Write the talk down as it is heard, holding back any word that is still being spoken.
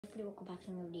Everybody, welcome back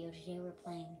to another video. Today we're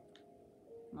playing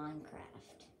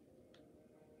Minecraft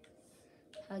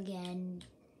again.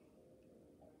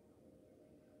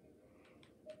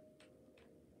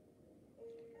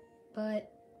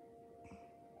 But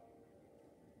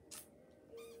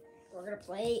we're gonna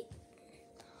play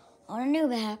on a new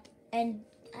map, and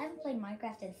I haven't played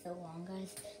Minecraft in so long,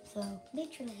 guys. So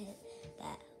make sure to hit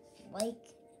that like.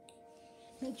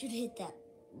 Make sure to hit that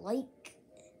like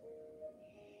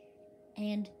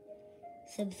and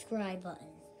subscribe button.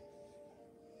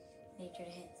 Make sure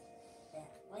to hit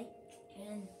that like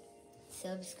and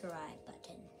subscribe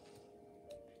button.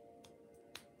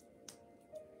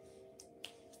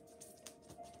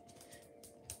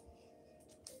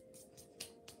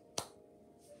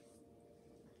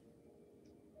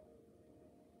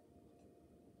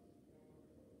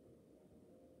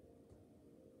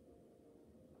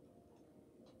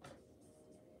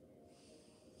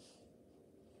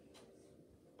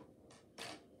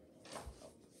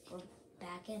 We're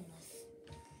back in this.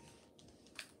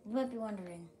 You might be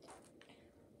wondering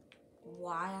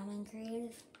why I'm in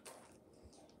creative.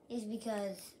 Is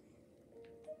because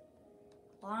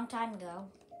a long time ago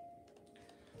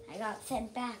I got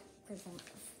sent back from somewhere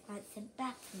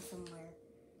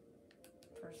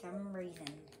for some reason.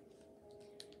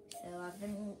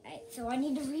 So I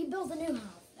need to rebuild a new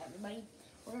house. Everybody,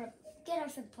 we're gonna get our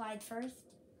supplies first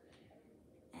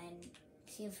and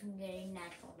see if we can get any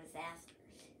natural disasters.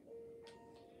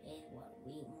 Is what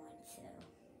we want. So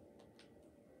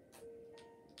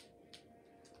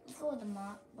let's go with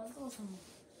let's go with some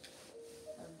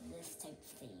of this type of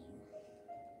theme.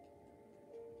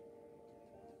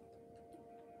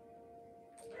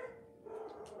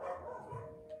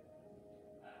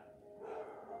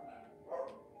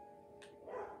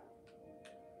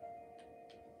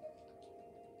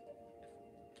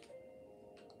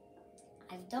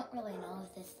 I don't really know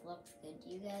if this looks good to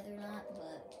you guys or not,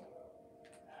 but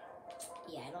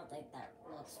yeah, I don't think that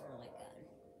looks really good.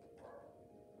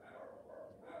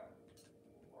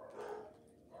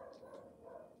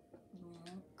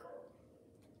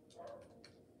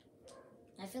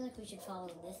 I feel like we should follow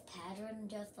this pattern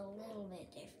just a little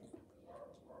bit different.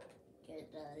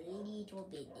 Just a little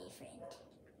bit different.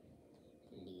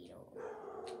 Little.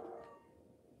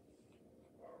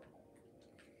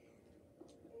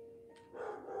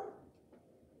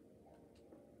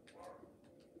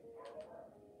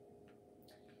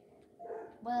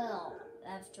 Well,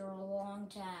 after a long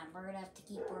time, we're gonna have to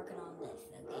keep working on this,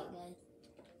 okay, guys?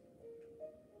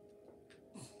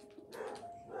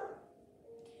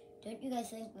 Don't you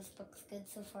guys think this looks good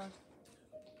so far?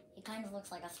 It kind of looks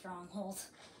like a stronghold.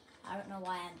 I don't know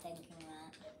why I'm thinking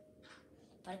that,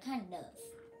 but it kind of does.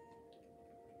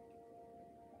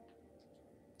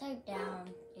 Type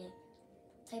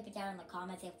it down in the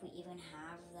comments if we even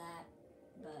have that,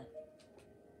 but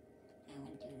I'm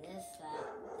gonna do this, that,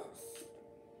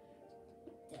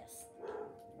 this.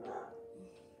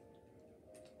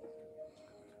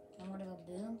 I'm gonna go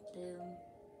boom, boom.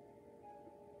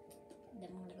 Then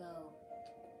I'm gonna go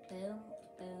boom,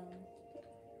 boom,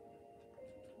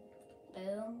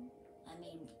 boom.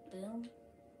 Boom,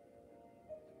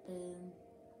 boom,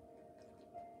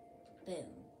 boom.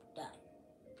 Done.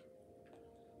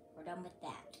 We're done with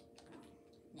that.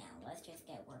 Now let's just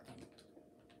get working.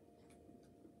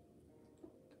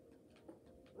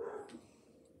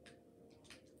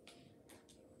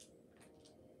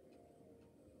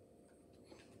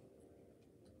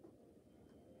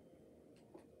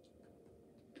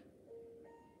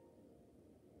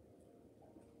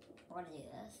 We're gonna do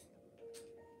this.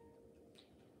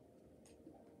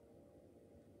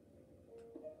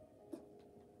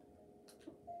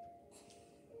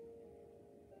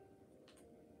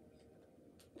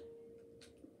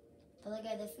 But like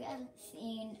guys, if you haven't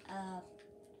seen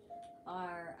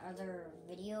our other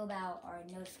video about our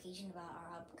notification about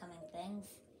our upcoming things,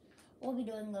 we'll be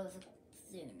doing those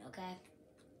soon, okay?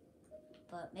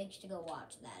 But make sure to go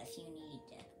watch that if you need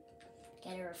to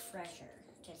get a refresher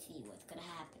to see what's gonna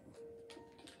happen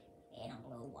in a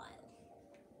little while.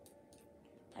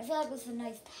 I feel like this is a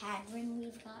nice pattern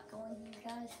we've got going here,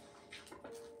 guys.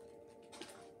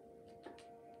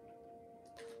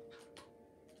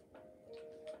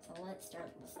 So let's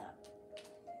start this up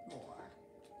more.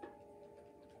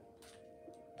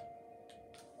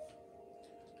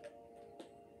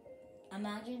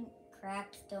 Imagine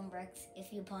cracked stone bricks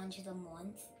if you punch them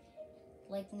once.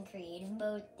 Like in creative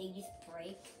mode, they just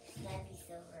break. That'd be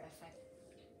so horrific.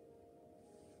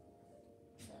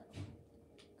 So,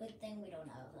 good thing we don't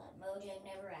have that. Mojang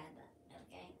never had that,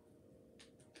 okay?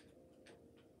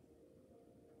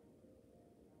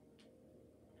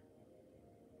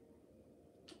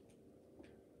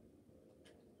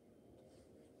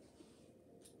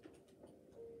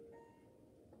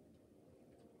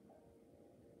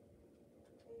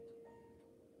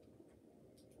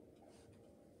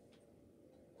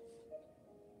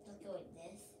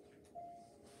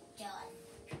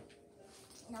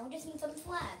 Now we just need some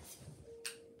slabs.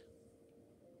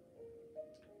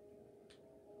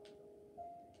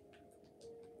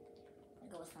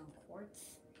 Go with some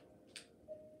quartz.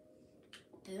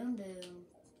 Boom, boom.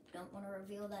 Don't want to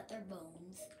reveal that they're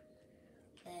bones.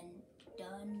 Then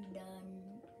done,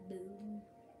 boom.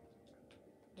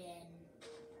 Then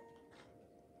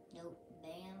nope,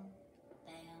 bam,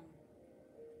 bam,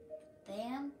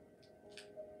 bam.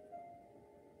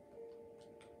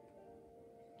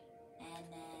 And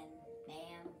then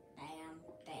bam, bam,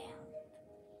 bam.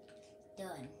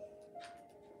 Done.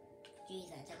 Jeez,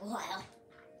 that took a while.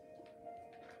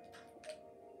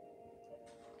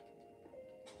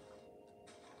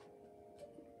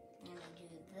 I'm gonna do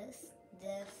this,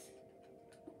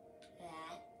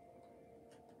 that.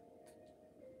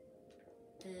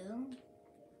 Boom.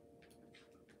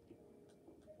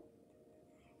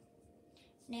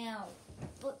 Now,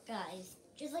 look guys,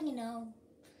 just let you know,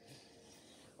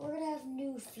 we're gonna have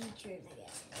new features again.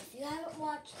 If you haven't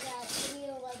watched that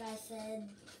video, like I said,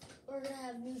 we're gonna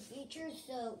have new features,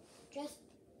 so just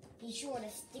be sure to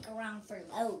stick around for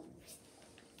those.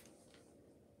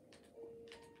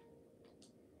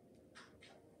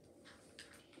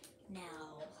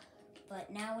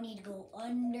 Now we need to go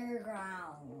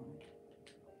underground.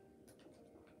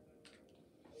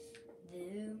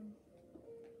 Boom.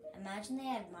 Imagine they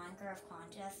had Minecraft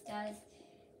contests, guys.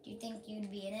 Do you think you'd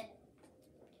be in it?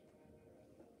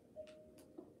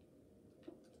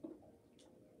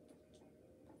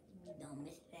 Don't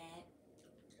miss that.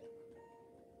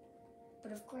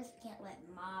 But of course we can't let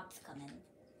mobs come in.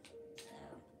 So,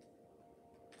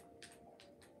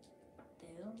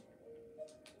 boom.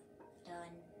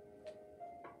 Done.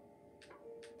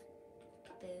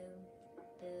 Boom.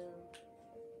 Boom.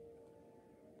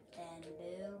 Then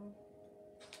boom.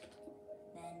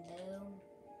 Then boom.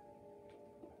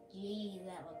 Gee,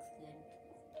 that looks good.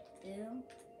 Boom.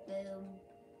 Boom.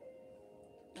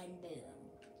 And boom.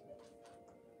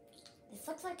 This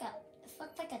looks like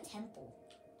a temple.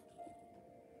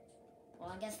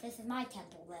 Well, I guess this is my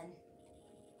temple then.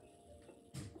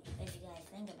 If you guys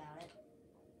think about it.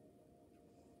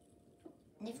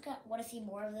 And if you want to see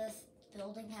more of this,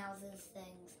 building houses,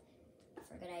 things,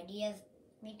 for good ideas,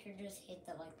 make sure to just hit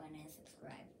the like button and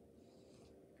subscribe.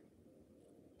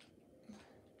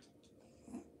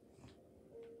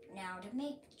 Now, to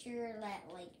make sure that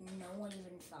like no one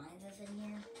even finds us in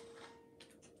here,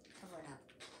 cover it up.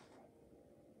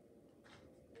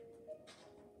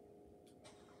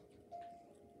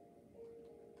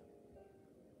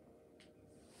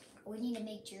 We need to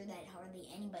make sure that hardly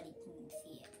anybody can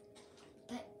see it.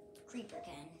 But Creeper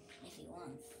can, if he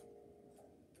wants.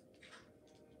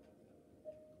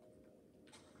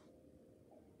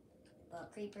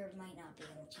 But Creeper might not be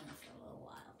able to chance for a little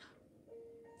while.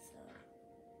 So.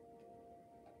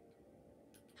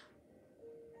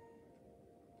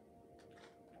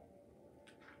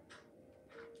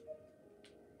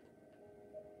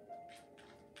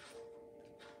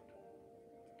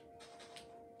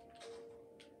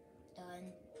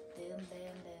 Done. Boom,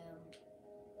 boom, boom.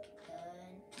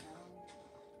 Done. No.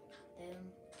 Boom.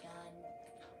 Done.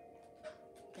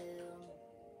 Boom.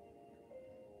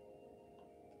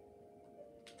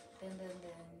 Boom, boom,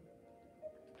 boom.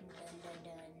 Done, done,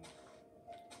 done.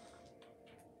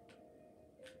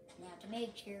 Now to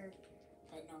make sure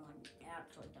that no one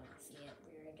actually doesn't see it,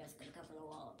 we're just going to cover the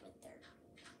wall up with dirt.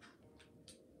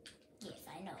 Yes,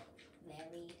 I know.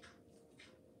 Very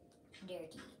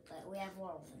dirty, but we have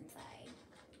walls inside.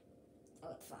 So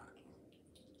it's fine.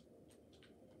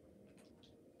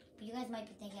 But you guys might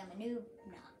be thinking I'm a noob.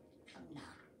 No, I'm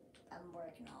not. I'm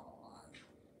working all along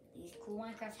these cool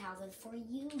Minecraft houses for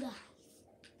you guys.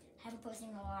 I haven't posted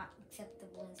a lot except the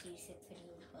Bloons 86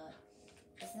 videos, but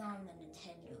it's not on the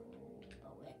Nintendo,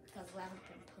 but because we haven't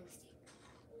been posting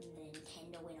on the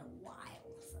Nintendo in a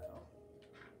while, so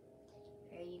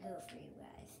there you go for you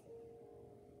guys.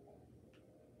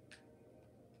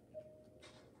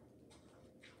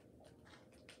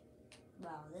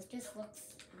 Wow, this just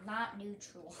looks not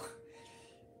neutral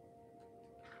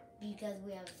because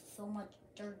we have so much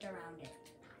dirt around it,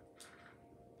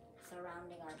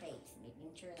 surrounding our base,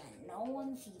 making sure that no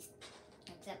one sees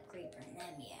except Creeper and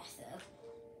them, yeah, so.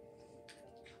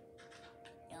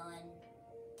 Done.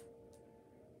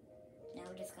 Now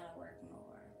we just gotta work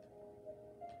more.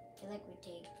 I feel like we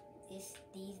take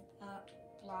these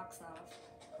blocks off.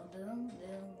 Boom,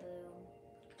 boom, boom,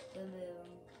 boom, boom,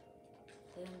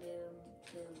 boom, boom,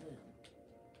 boom, boom.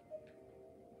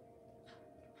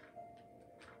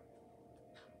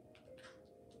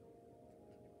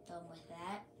 Done with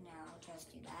that. Now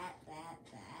just do that, that,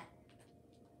 that.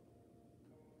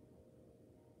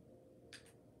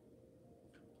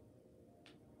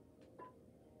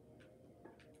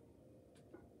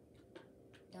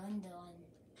 done.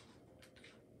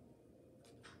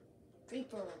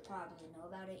 Creeper will probably know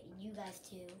about it, and you guys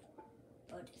too.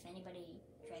 But if anybody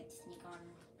tries to sneak on,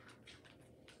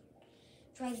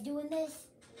 tries doing this,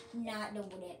 not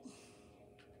doing it.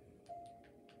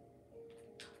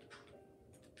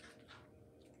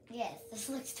 Yes, this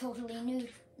looks totally new,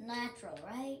 natural,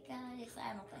 right, guys?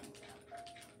 I don't think so.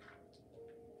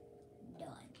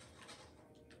 Done.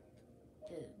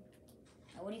 Boom.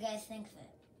 Now, what do you guys think of it?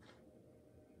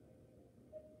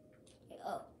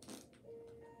 Oh,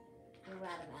 we're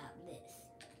right about this.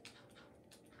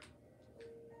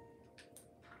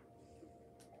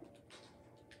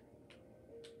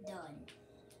 Done.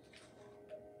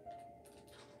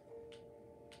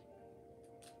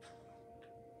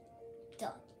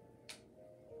 Done.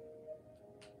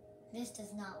 This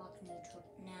does not look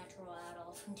natural at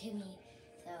all to me,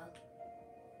 so.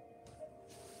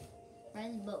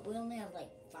 Friends, but we only have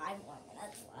like 5 more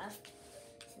minutes left,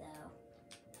 so.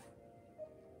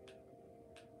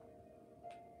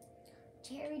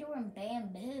 Cherry door and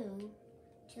bamboo.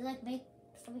 To like make,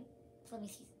 let me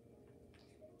see.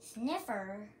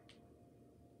 Sniffer.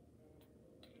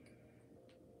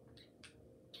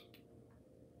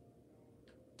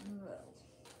 Bro.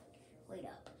 Wait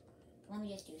up. Let me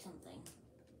just do something.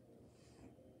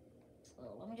 So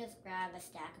let me just grab a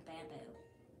stack of bamboo.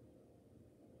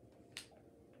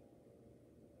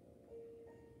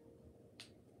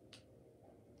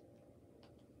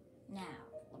 Now,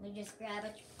 let me just grab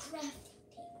a crafting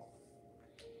table.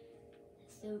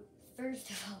 So, first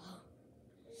of all,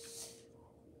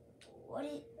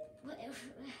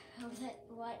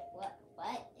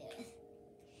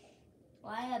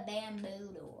 why a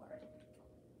bamboo door?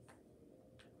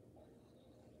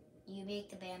 You make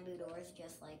the bamboo doors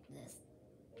just like this.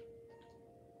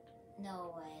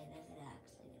 No way, this is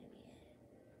actually gonna be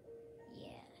it.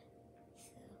 Yeah.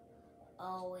 So,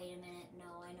 oh wait a minute, no,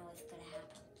 I know what's gonna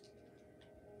happen.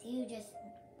 Do you just,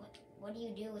 what do you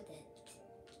do with it?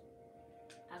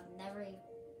 I've never even,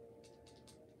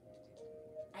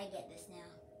 I get this now.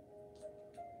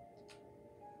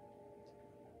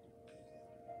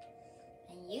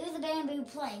 And use the bamboo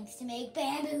planks to make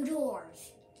bamboo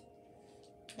doors.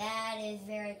 That is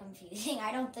very confusing.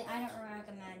 I don't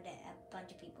recommend a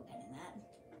bunch of people getting that.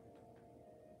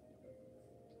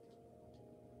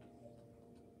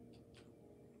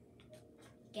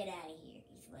 Get out of here.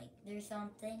 He's like, there's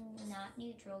something not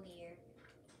neutral here.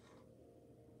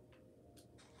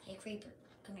 Hey, creeper,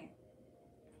 come here.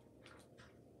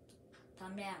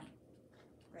 Come down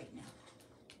right now.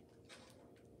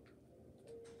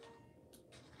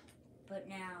 But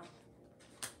now,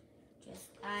 just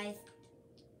guys,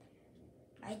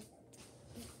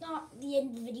 it's not the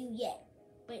end of the video yet,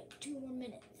 but 2 more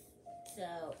minutes.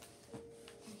 So,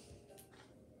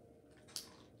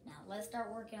 now let's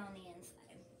start working on the inside.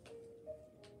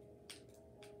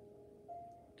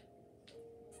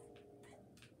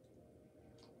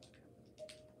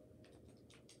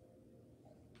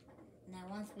 Now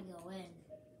once we go in,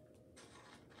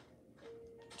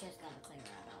 just gotta clear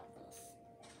out all this.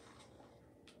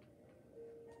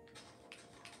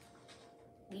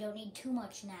 We don't need too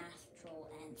much natural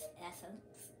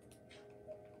essence.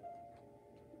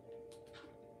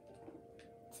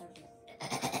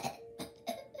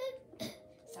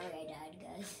 Sorry I died,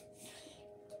 guys.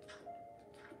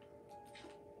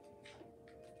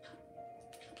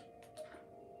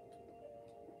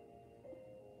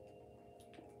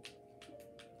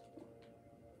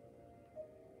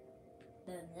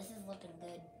 Boom, this is looking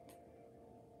good.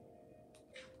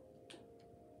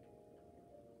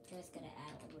 Just gonna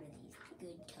add a little bit of these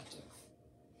good touches.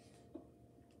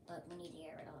 But we need to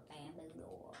get rid of the bamboo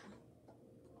door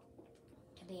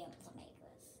to be able to make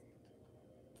this.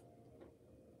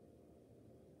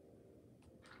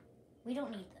 We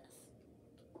don't need this.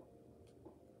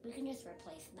 We can just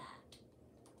replace that.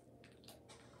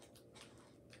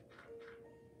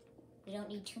 We don't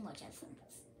need too much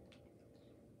essence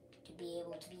to be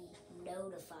able to be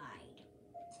notified.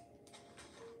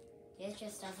 This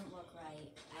just doesn't look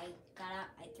right.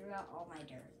 I threw out all my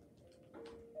dirt.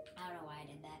 I don't know why I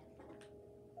did that.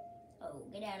 Oh,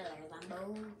 get out of there, Lambo.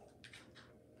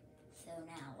 So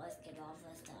now, let's get all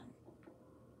this done.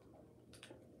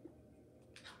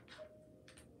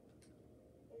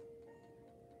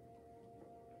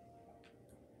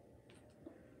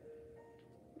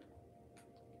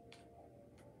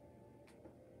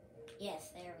 Yes,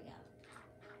 there we go.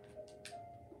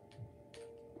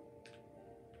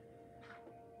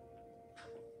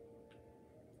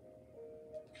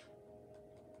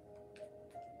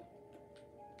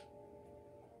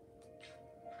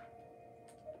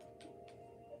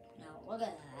 Now, look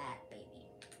at that, baby.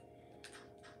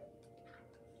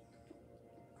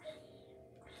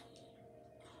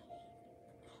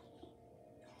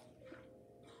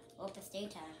 Well, if it's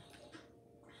daytime.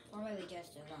 Or maybe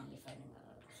just a zombie fighting a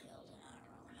skeleton, I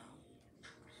don't really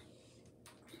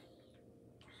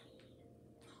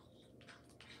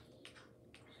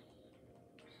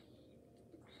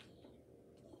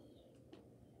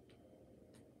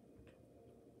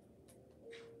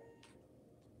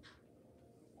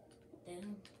know.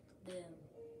 Boom, boom.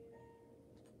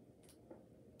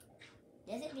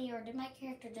 Is it me, or did my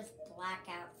character just black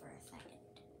out for a second?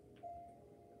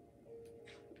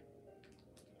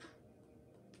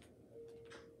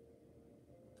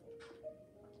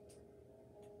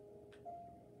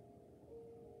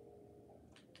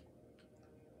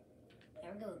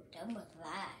 There we go, done with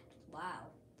that. Wow.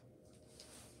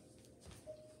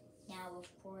 Now, of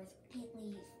course, we can't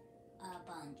leave a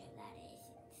bunch of that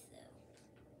essence, so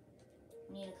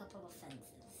we need a couple of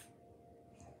fences.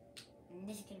 And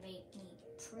this is going to make me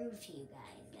prove to you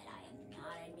guys that I am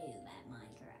not a noob at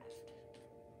Minecraft.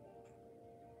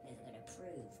 This is going to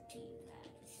prove to you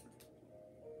guys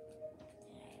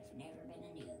that I have never been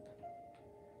a noob.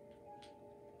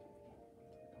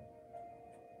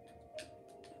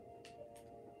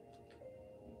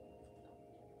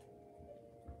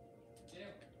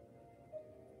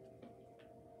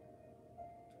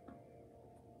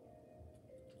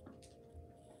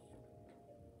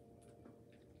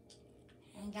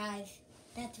 And guys,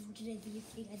 that's it for today's video.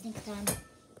 See you guys next time.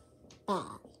 Bye.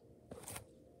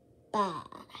 Bye.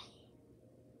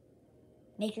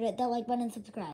 Make sure to hit that like button and subscribe.